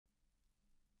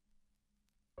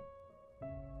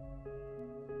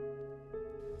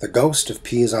The Ghost of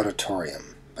Pease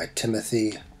Auditorium by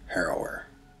Timothy Harrower.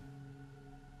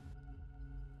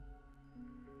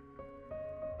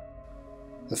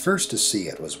 The first to see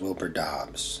it was Wilbur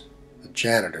Dobbs, a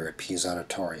janitor at Pease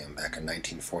Auditorium back in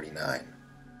 1949.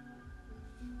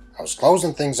 I was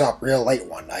closing things up real late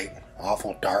one night.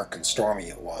 Awful dark and stormy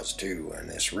it was, too, and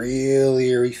this real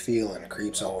eerie feeling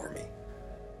creeps over me.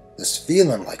 This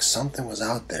feeling like something was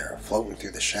out there, floating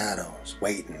through the shadows,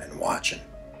 waiting and watching.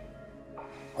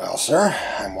 Well, sir,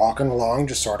 I'm walking along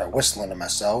just sort of whistling to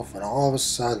myself, and all of a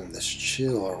sudden this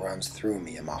chill runs through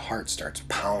me and my heart starts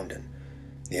pounding.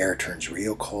 The air turns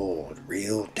real cold,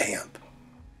 real damp.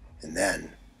 And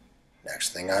then,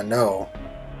 next thing I know,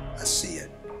 I see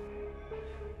it.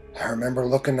 I remember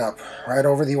looking up right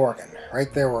over the organ,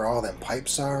 right there where all them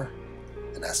pipes are,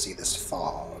 and I see this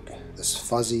fog, this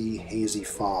fuzzy, hazy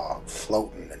fog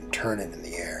floating and turning in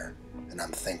the air. And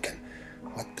I'm thinking,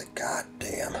 what the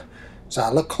goddamn? So I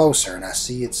look closer and I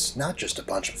see it's not just a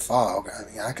bunch of fog.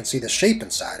 I can see the shape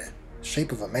inside it, the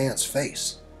shape of a man's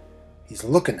face. He's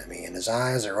looking at me and his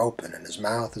eyes are open and his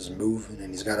mouth is moving and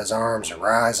he's got his arms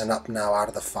rising up now out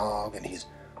of the fog and he's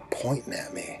pointing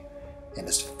at me. And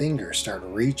his fingers start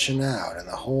reaching out and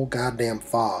the whole goddamn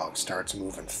fog starts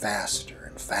moving faster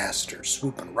and faster,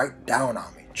 swooping right down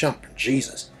on me, jumping.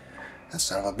 Jesus, that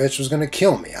son of a bitch was going to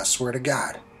kill me, I swear to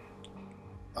God.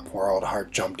 My poor old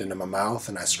heart jumped into my mouth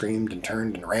and I screamed and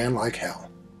turned and ran like hell.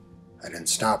 I didn't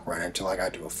stop running until I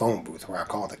got to a phone booth where I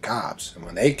called the cops. And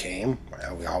when they came,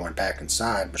 well, we all went back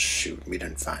inside, but shoot, we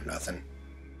didn't find nothing.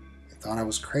 They thought I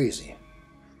was crazy.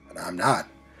 But I'm not.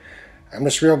 I'm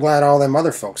just real glad all them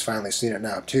other folks finally seen it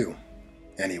now, too.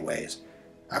 Anyways,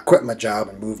 I quit my job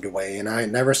and moved away, and I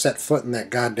ain't never set foot in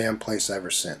that goddamn place ever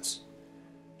since.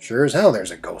 Sure as hell there's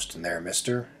a ghost in there,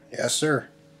 mister. Yes, sir.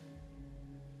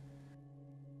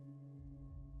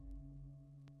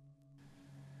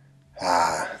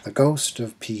 Ah, the Ghost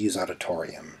of Pease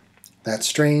Auditorium. That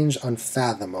strange,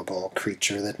 unfathomable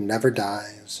creature that never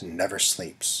dies and never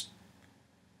sleeps.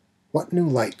 What new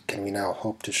light can we now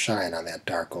hope to shine on that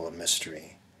dark old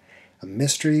mystery? A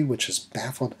mystery which has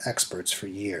baffled experts for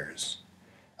years.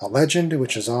 A legend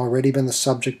which has already been the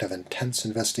subject of intense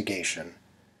investigation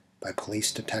by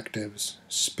police detectives,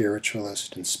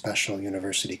 spiritualist and special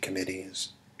university committees.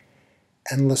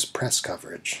 Endless press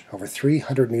coverage. Over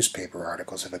 300 newspaper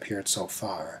articles have appeared so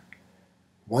far.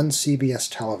 1 CBS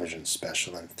television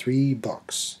special and 3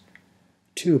 books.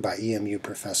 2 by EMU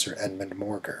professor Edmund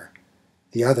Morger.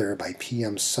 The other by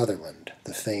P.M. Sutherland,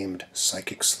 the famed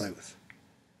psychic sleuth.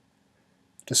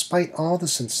 Despite all the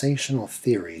sensational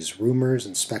theories, rumors,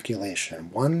 and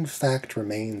speculation, one fact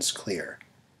remains clear.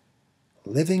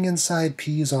 Living inside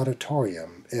Pease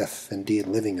Auditorium, if indeed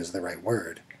living is the right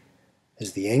word,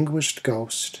 is the anguished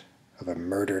ghost of a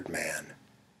murdered man.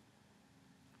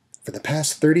 For the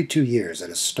past 32 years it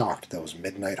has stalked those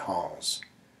midnight halls.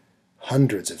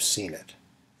 Hundreds have seen it,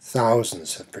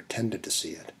 thousands have pretended to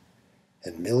see it,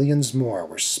 and millions more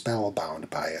were spellbound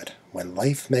by it when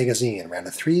Life magazine ran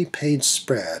a 3-page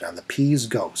spread on the Pease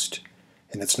ghost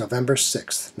in its November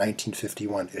 6,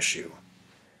 1951 issue.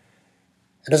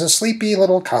 It is a sleepy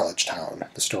little college town,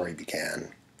 the story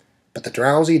began. But the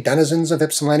drowsy denizens of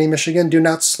Ypsilanti, Michigan do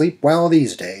not sleep well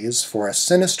these days, for a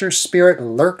sinister spirit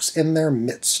lurks in their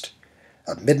midst,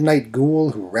 a midnight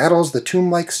ghoul who rattles the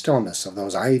tomb-like stillness of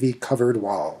those ivy-covered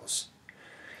walls.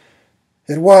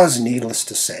 It was, needless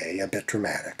to say, a bit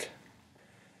dramatic.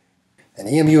 And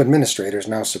EMU administrators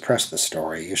now suppress the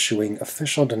story, issuing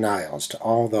official denials to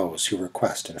all those who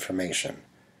request information.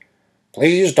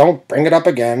 "Please don't bring it up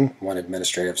again," one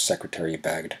administrative secretary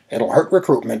begged. "It'll hurt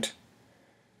recruitment."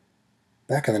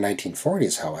 Back in the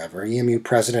 1940s, however, EMU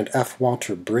President F.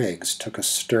 Walter Briggs took a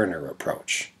sterner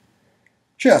approach.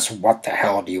 "Just what the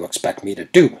hell do you expect me to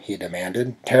do?" he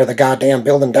demanded. "Tear the goddamn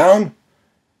building down?"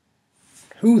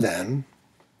 Who, then,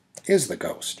 is the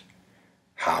ghost?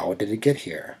 How did it get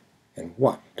here? And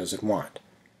what does it want?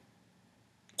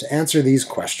 To answer these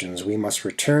questions, we must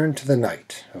return to the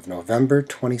night of November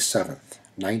 27th,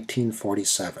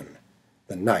 1947,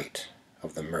 the night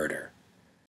of the murder.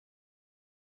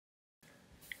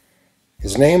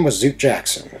 His name was Zoot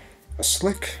Jackson, a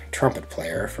slick trumpet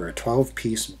player for a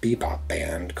 12-piece bebop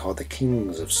band called the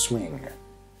Kings of Swing.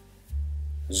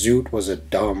 Zoot was a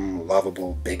dumb,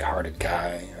 lovable, big-hearted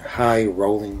guy, a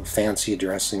high-rolling,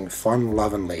 fancy-dressing,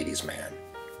 fun-loving ladies' man.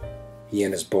 He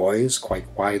and his boys, quite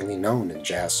widely known in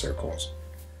jazz circles,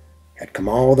 had come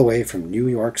all the way from New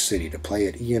York City to play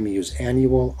at EMU's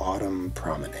annual Autumn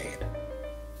Promenade.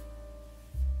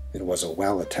 It was a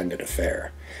well-attended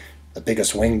affair, the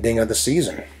biggest wing-ding of the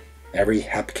season. Every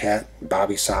hepcat,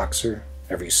 bobby soxer,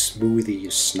 Every smoothie,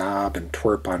 snob, and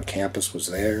twerp on campus was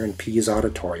there in Pease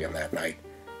Auditorium that night.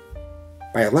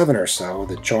 By 11 or so,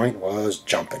 the joint was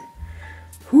jumping.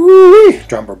 "Whoo-wee,"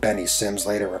 drummer Benny Sims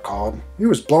later recalled. "We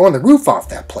was blowing the roof off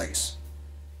that place."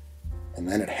 And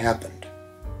then it happened.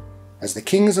 As the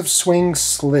Kings of Swing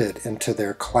slid into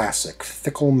their classic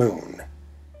Fickle Moon,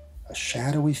 a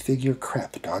shadowy figure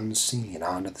crept unseen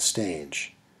onto the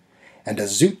stage. And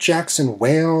as Zoot Jackson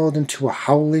wailed into a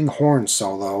howling horn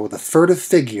solo, the furtive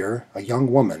figure, a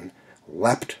young woman,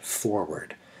 leapt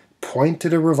forward,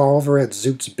 pointed a revolver at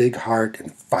Zoot's big heart,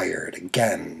 and fired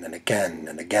again and again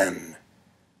and again.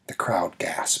 The crowd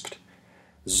gasped.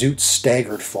 Zoot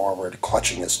staggered forward,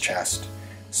 clutching his chest,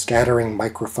 scattering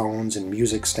microphones and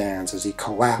music stands as he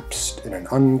collapsed in an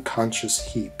unconscious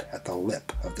heap at the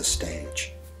lip of the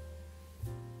stage.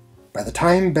 By the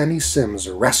time Benny Sims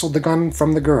wrestled the gun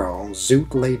from the girl,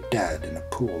 Zoot lay dead in a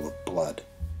pool of blood.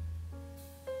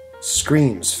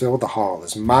 Screams filled the hall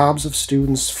as mobs of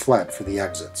students fled for the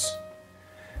exits.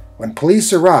 When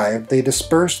police arrived, they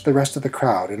dispersed the rest of the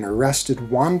crowd and arrested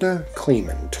Wanda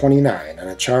Kleeman, 29, on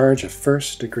a charge of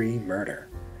first-degree murder.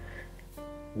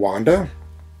 Wanda,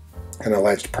 an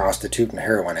alleged prostitute and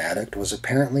heroin addict, was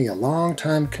apparently a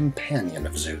longtime companion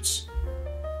of Zoot's.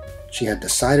 She had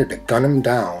decided to gun him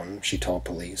down, she told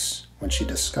police, when she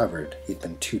discovered he'd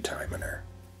been two-timing her.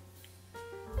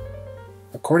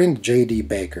 According to J.D.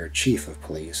 Baker, chief of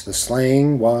police, the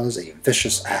slaying was a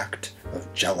vicious act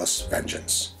of jealous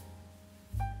vengeance.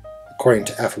 According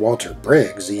to F. Walter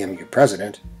Briggs, EMU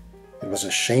president, it was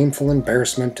a shameful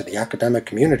embarrassment to the academic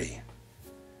community.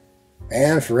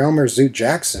 And for Elmer Zoot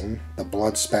Jackson, the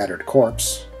blood-spattered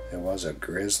corpse, it was a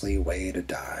grisly way to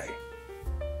die.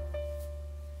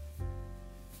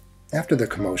 After the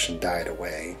commotion died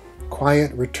away,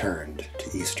 quiet returned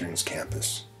to Eastern's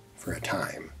campus for a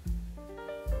time.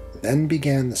 Then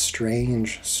began the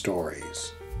strange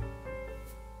stories.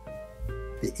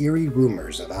 The eerie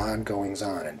rumors of odd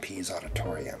goings-on in Pease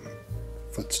Auditorium.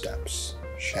 Footsteps,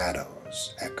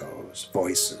 shadows, echoes,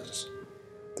 voices.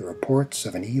 The reports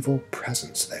of an evil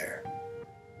presence there.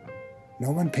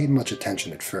 No one paid much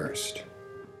attention at first.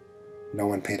 No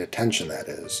one paid attention, that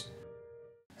is,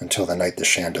 until the night the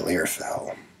chandelier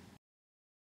fell.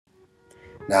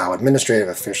 Now, administrative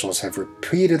officials have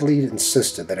repeatedly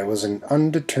insisted that it was an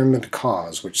undetermined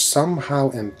cause which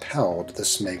somehow impelled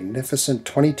this magnificent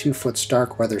 22-foot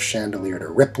Starkweather chandelier to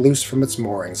rip loose from its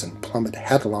moorings and plummet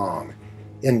headlong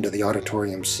into the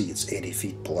auditorium seats 80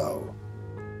 feet below.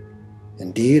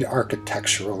 Indeed,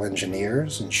 architectural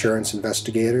engineers, insurance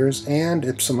investigators, and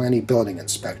Ypsilanti building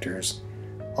inspectors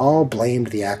all blamed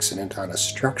the accident on a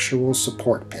structural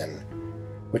support pin,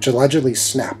 which allegedly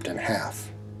snapped in half,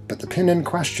 but the pin in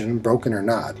question, broken or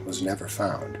not, was never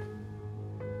found.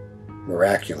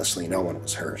 Miraculously, no one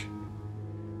was hurt.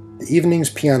 The evening's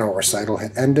piano recital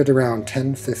had ended around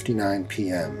 10:59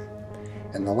 p.m.,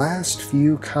 and the last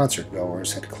few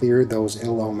concert-goers had cleared those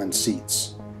ill-omened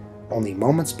seats, only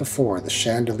moments before the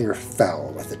chandelier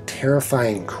fell with a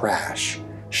terrifying crash,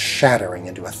 shattering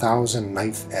into 1,000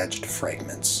 knife-edged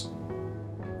fragments.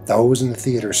 Those in the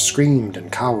theater screamed and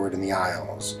cowered in the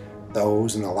aisles.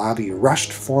 Those in the lobby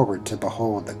rushed forward to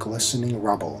behold the glistening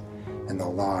rubble and the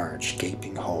large,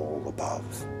 gaping hole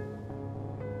above.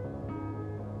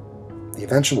 The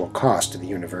eventual cost to the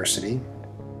university,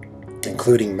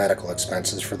 including medical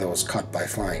expenses for those cut by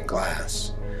flying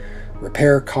glass,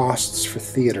 repair costs for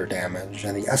theater damage,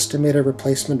 and the estimated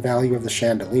replacement value of the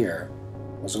chandelier,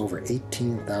 was over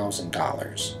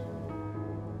 $18,000.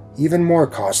 Even more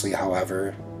costly,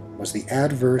 however, was the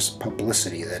adverse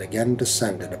publicity that again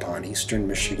descended upon Eastern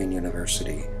Michigan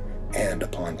University and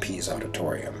upon Pease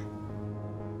Auditorium.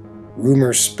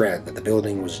 Rumors spread that the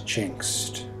building was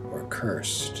jinxed, or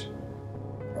cursed,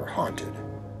 or haunted.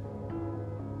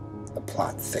 The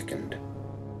plot thickened.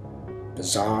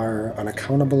 Bizarre,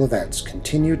 unaccountable events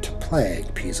continued to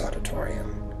plague Pease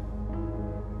Auditorium.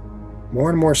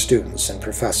 More and more students and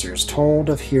professors told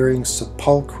of hearing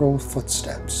sepulchral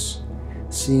footsteps,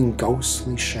 seeing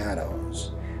ghostly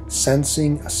shadows,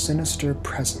 sensing a sinister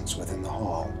presence within the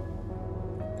hall.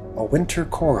 A winter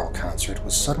choral concert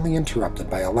was suddenly interrupted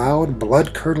by a loud,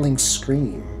 blood-curdling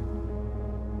scream.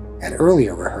 At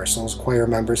earlier rehearsals, choir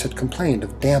members had complained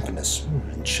of dampness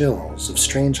and chills, of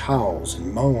strange howls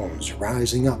and moans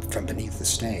rising up from beneath the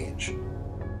stage.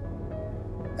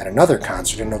 At another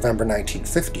concert in November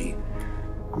 1950,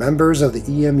 members of the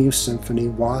EMU Symphony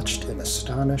watched in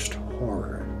astonished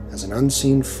horror as an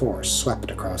unseen force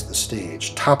swept across the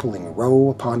stage, toppling row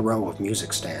upon row of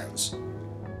music stands.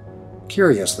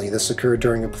 Curiously, this occurred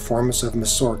during a performance of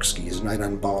Mussorgsky's Night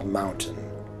on Bald Mountain,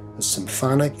 a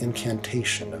symphonic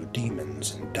incantation of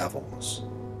demons and devils.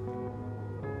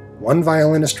 One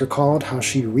violinist recalled how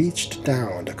she reached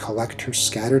down to collect her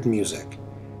scattered music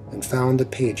and found the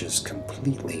pages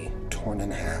completely torn in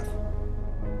half.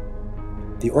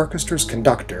 The orchestra's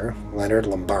conductor, Leonard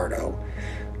Lombardo,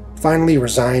 finally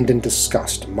resigned in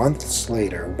disgust months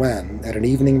later when, at an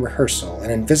evening rehearsal, an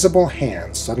invisible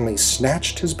hand suddenly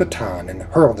snatched his baton and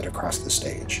hurled it across the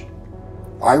stage.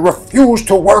 "I refuse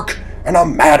to work in a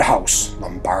madhouse,"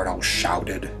 Lombardo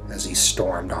shouted as he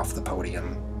stormed off the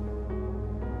podium.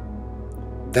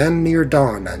 Then, near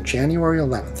dawn on January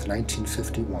 11,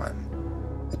 1951,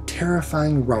 a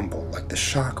terrifying rumble like the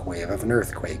shock wave of an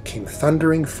earthquake came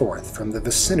thundering forth from the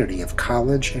vicinity of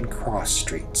College and Cross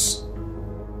Streets.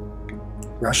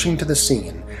 Rushing to the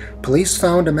scene, police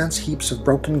found immense heaps of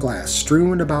broken glass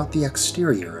strewn about the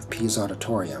exterior of Pease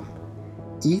Auditorium.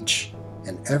 Each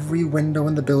and every window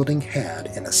in the building had,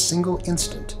 in a single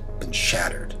instant, been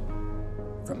shattered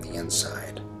from the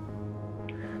inside.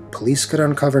 Police could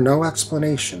uncover no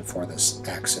explanation for this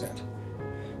accident.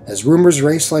 As rumors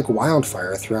raced like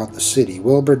wildfire throughout the city,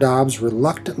 Wilbur Dobbs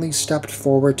reluctantly stepped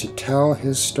forward to tell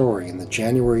his story in the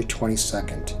January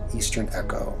 22nd Eastern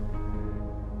Echo.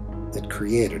 It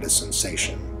created a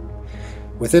sensation.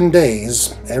 Within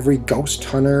days, every ghost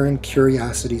hunter and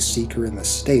curiosity seeker in the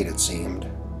state, it seemed,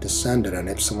 descended on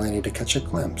Ypsilanti to catch a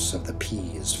glimpse of the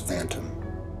Pease phantom.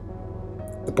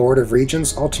 The Board of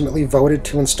Regents ultimately voted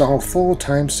to install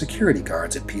full-time security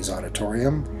guards at Pease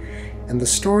Auditorium, and the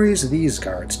stories these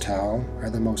guards tell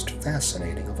are the most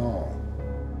fascinating of all.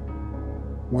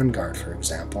 One guard, for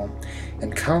example,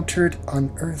 encountered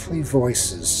unearthly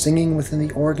voices singing within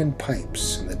the organ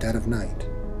pipes in the dead of night.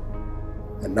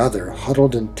 Another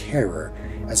huddled in terror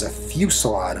as a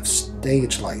fusillade of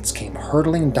stage lights came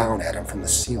hurtling down at him from the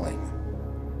ceiling.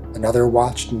 Another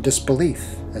watched in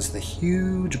disbelief as the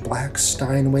huge black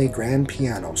Steinway grand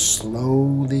piano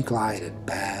slowly glided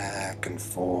back and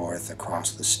forth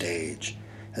across the stage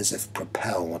as if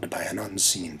propelled by an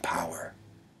unseen power.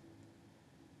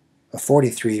 A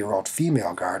 43-year-old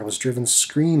female guard was driven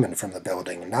screaming from the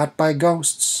building, not by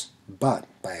ghosts, but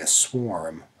by a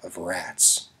swarm of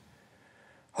rats.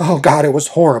 "Oh, God, it was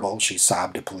horrible," she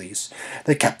sobbed to police.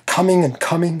 "They kept coming and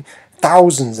coming,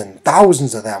 thousands and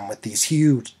thousands of them with these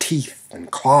huge teeth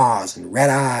and claws and red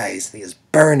eyes, these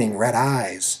burning red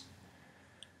eyes."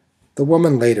 The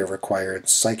woman later required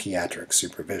psychiatric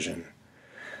supervision.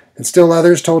 And still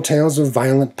others told tales of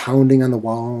violent pounding on the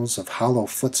walls, of hollow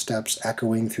footsteps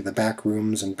echoing through the back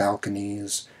rooms and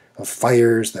balconies, of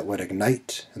fires that would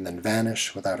ignite and then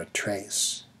vanish without a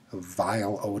trace, of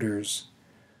vile odors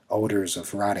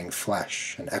of rotting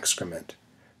flesh and excrement,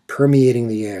 permeating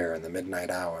the air in the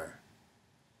midnight hour.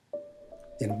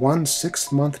 In one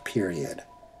 6-month period,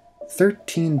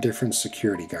 13 different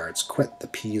security guards quit the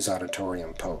Pease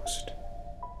Auditorium post.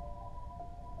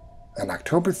 On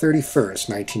October 31st,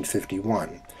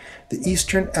 1951, the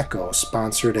Eastern Echo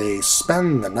sponsored a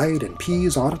Spend the Night in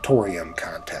Pease Auditorium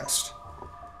contest.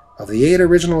 Of the 8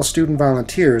 original student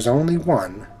volunteers, only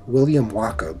one, William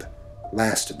Wacob,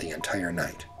 lasted the entire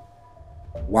night.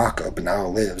 Wacob now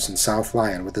lives in South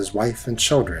Lyon with his wife and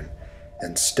children,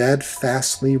 and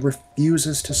steadfastly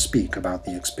refuses to speak about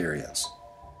the experience.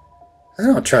 "I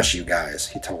don't trust you guys,"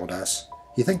 he told us.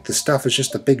 "You think this stuff is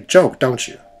just a big joke, don't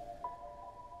you?"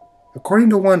 According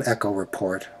to one Echo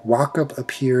report, Wacob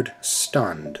appeared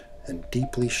stunned and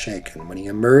deeply shaken when he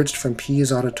emerged from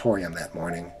Pease Auditorium that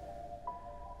morning.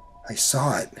 "I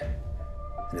saw it,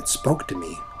 and it spoke to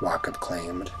me," Wacob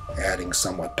claimed, adding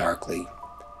somewhat darkly,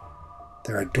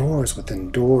 "There are doors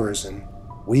within doors, and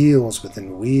wheels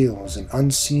within wheels, and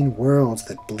unseen worlds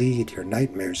that bleed your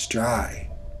nightmares dry."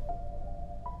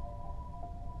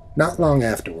 Not long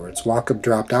afterwards, Wacob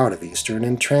dropped out of Eastern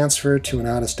and transferred to an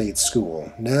out-of-state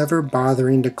school, never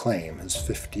bothering to claim his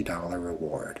 $50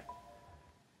 reward.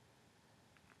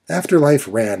 After life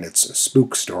ran its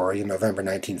spook story in November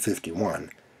 1951,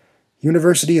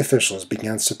 university officials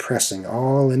began suppressing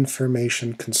all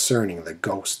information concerning the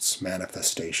ghost's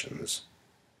manifestations.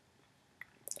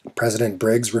 President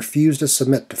Briggs refused to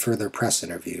submit to further press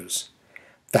interviews.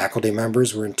 Faculty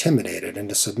members were intimidated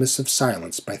into submissive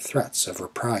silence by threats of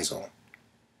reprisal.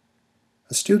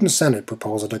 A student senate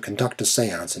proposal to conduct a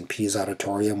seance in Pease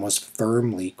Auditorium was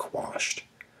firmly quashed.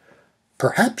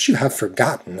 "Perhaps you have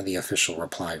forgotten," the official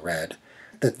reply read,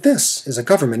 "that this is a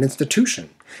government institution,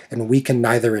 and we can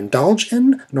neither indulge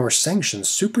in nor sanction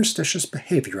superstitious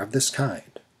behavior of this kind."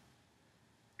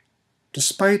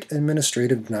 Despite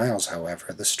administrative denials,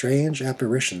 however, the strange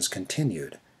apparitions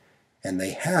continued, and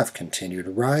they have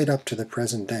continued right up to the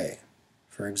present day.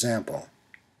 For example,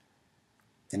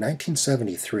 In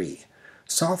 1973,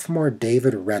 sophomore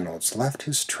David Reynolds left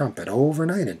his trumpet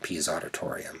overnight in Pease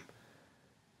Auditorium.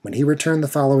 When he returned the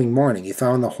following morning, he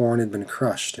found the horn had been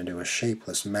crushed into a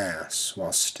shapeless mass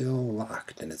while still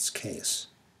locked in its case.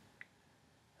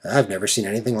 "I've never seen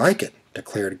anything like it,"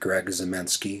 declared Greg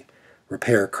Zemensky,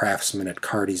 repair craftsman at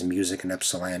Carty's Music in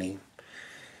Ypsilanti.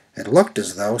 "It looked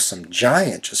as though some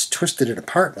giant just twisted it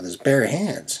apart with his bare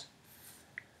hands."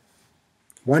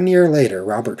 1 year later,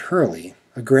 Robert Hurley,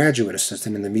 a graduate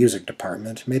assistant in the music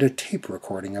department, made a tape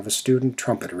recording of a student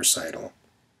trumpet recital.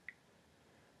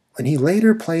 When he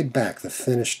later played back the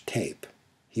finished tape,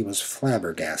 he was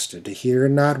flabbergasted to hear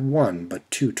not one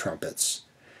but 2 trumpets,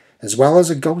 as well as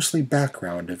a ghostly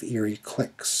background of eerie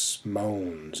clicks,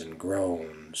 moans, and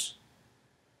groans.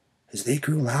 "As they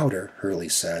grew louder," Hurley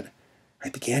said, "I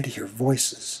began to hear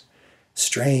voices.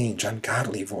 Strange,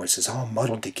 ungodly voices, all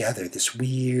muddled together, this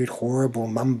weird, horrible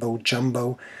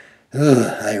mumbo-jumbo.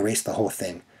 Ugh, I erased the whole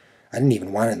thing. I didn't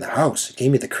even want it in the house. It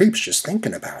gave me the creeps just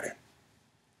thinking about it."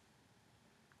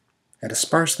 At a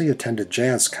sparsely attended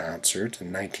jazz concert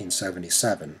in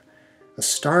 1977, a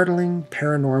startling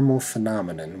paranormal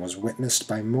phenomenon was witnessed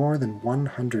by more than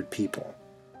 100 people.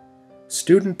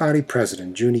 Student body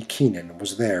president Junie Keenan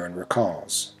was there and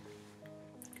recalls.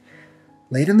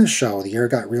 "Late in the show, the air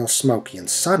got real smoky, and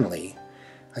suddenly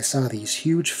I saw these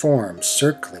huge forms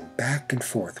circling back and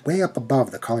forth way up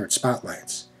above the colored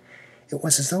spotlights. It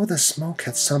was as though the smoke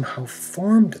had somehow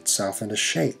formed itself into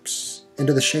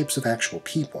the shapes of actual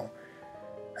people.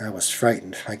 I was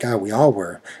frightened. My God, we all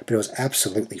were, but it was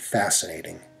absolutely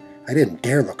fascinating. I didn't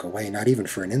dare look away, not even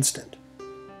for an instant."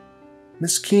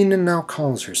 Miss Keenan now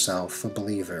calls herself a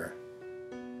believer.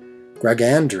 Greg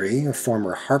Andre, a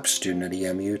former harp student at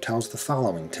EMU, tells the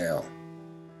following tale.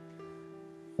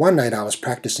 "One night I was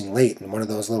practicing late in one of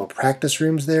those little practice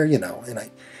rooms there, and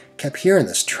I kept hearing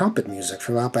this trumpet music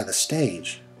from out by the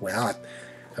stage. Well,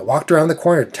 I walked around the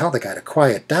corner to tell the guy to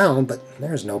quiet down, but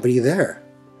there was nobody there.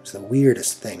 It was the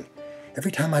weirdest thing.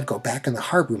 Every time I'd go back in the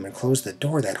harp room and close the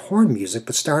door, that horn music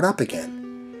would start up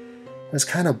again. It was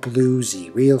kind of bluesy,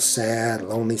 real sad,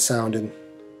 lonely sounding.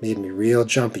 Made me real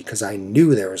jumpy because I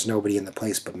knew there was nobody in the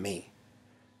place but me.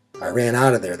 I ran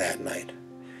out of there that night.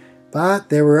 But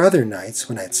there were other nights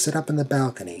when I'd sit up in the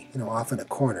balcony, off in a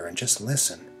corner, and just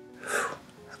listen. Whew,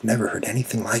 I've never heard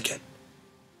anything like it."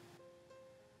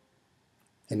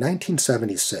 In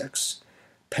 1976,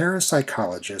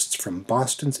 parapsychologists from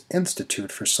Boston's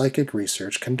Institute for Psychic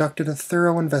Research conducted a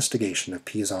thorough investigation of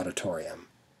Pease Auditorium.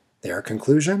 Their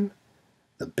conclusion?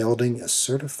 The building is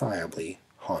certifiably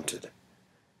haunted.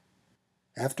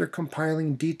 After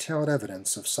compiling detailed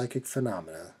evidence of psychic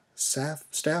phenomena, staff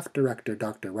director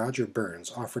Dr. Roger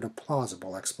Burns offered a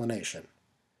plausible explanation.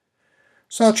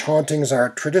 "Such hauntings are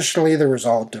traditionally the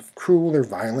result of cruel or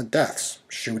violent deaths,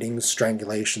 shootings,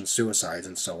 strangulations, suicides,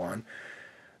 and so on.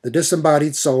 The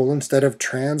disembodied soul, instead of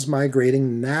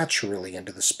transmigrating naturally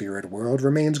into the spirit world,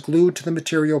 remains glued to the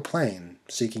material plane,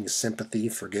 seeking sympathy,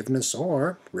 forgiveness,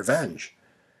 or revenge.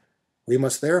 We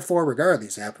must therefore regard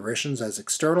these apparitions as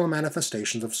external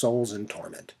manifestations of souls in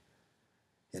torment.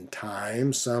 In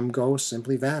time, some ghosts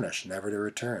simply vanish, never to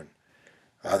return.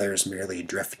 Others merely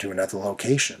drift to another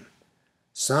location.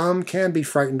 Some can be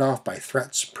frightened off by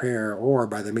threats, prayer, or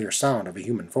by the mere sound of a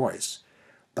human voice.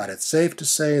 But it's safe to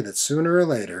say that sooner or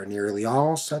later, nearly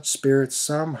all such spirits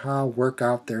somehow work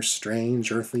out their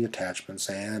strange earthly attachments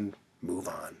and move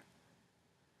on.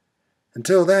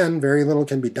 Until then, very little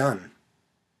can be done.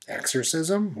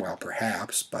 Exorcism? Well,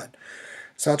 perhaps, but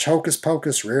such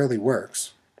hocus-pocus rarely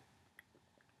works.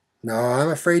 No, I'm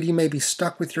afraid you may be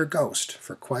stuck with your ghost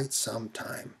for quite some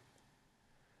time."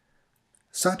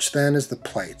 Such, then, is the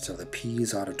plight of the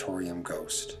Pease Auditorium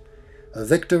ghost. A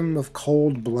victim of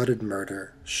cold-blooded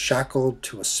murder, shackled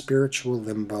to a spiritual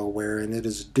limbo wherein it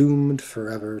is doomed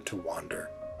forever to wander.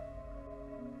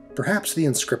 Perhaps the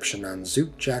inscription on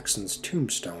Zoot Jackson's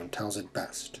tombstone tells it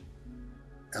best.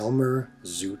 Elmer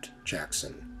Zoot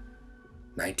Jackson,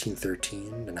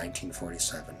 1913 to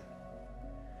 1947.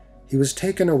 He was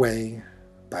taken away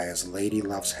by his lady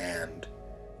love's hand.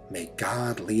 May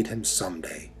God lead him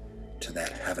someday to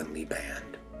that heavenly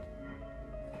band.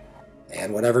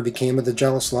 And whatever became of the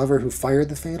jealous lover who fired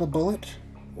the fatal bullet?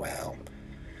 Well,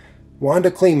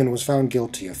 Wanda Kleeman was found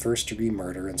guilty of first-degree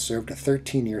murder and served a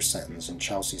 13-year sentence in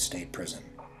Chelsea State Prison.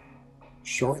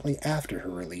 Shortly after her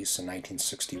release in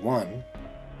 1961,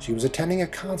 she was attending a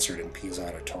concert in Pease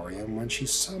Auditorium when she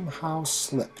somehow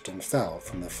slipped and fell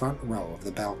from the front row of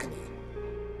the balcony.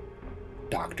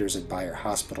 Doctors at Bayer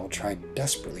Hospital tried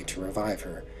desperately to revive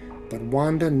her, but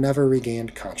Wanda never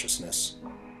regained consciousness.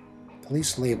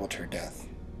 Police labeled her death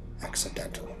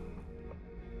accidental.